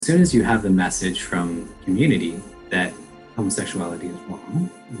As soon as you have the message from community that homosexuality is wrong,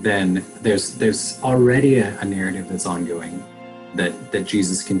 then there's already a narrative that's ongoing that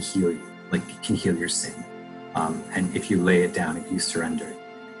Jesus can heal you, like can heal your sin, and if you lay it down, if you surrender.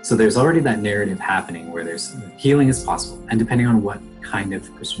 So there's already that narrative happening where there's healing is possible, and depending on what kind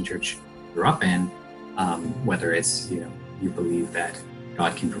of Christian church you're up in, whether it's you believe that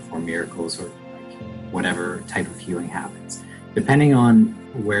God can perform miracles or like whatever type of healing happens, depending on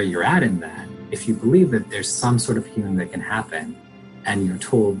where you're at in that, if you believe that there's some sort of healing that can happen and you're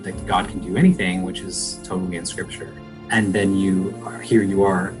told that God can do anything, which is totally in scripture, and then here you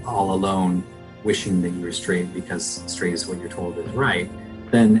are all alone wishing that you were straight because straight is what you're told is right,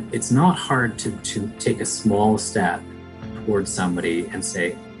 then it's not hard to take a small step towards somebody and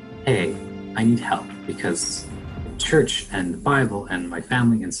say, hey, I need help because the church and the Bible and my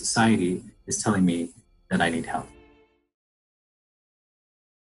family and society is telling me that I need help.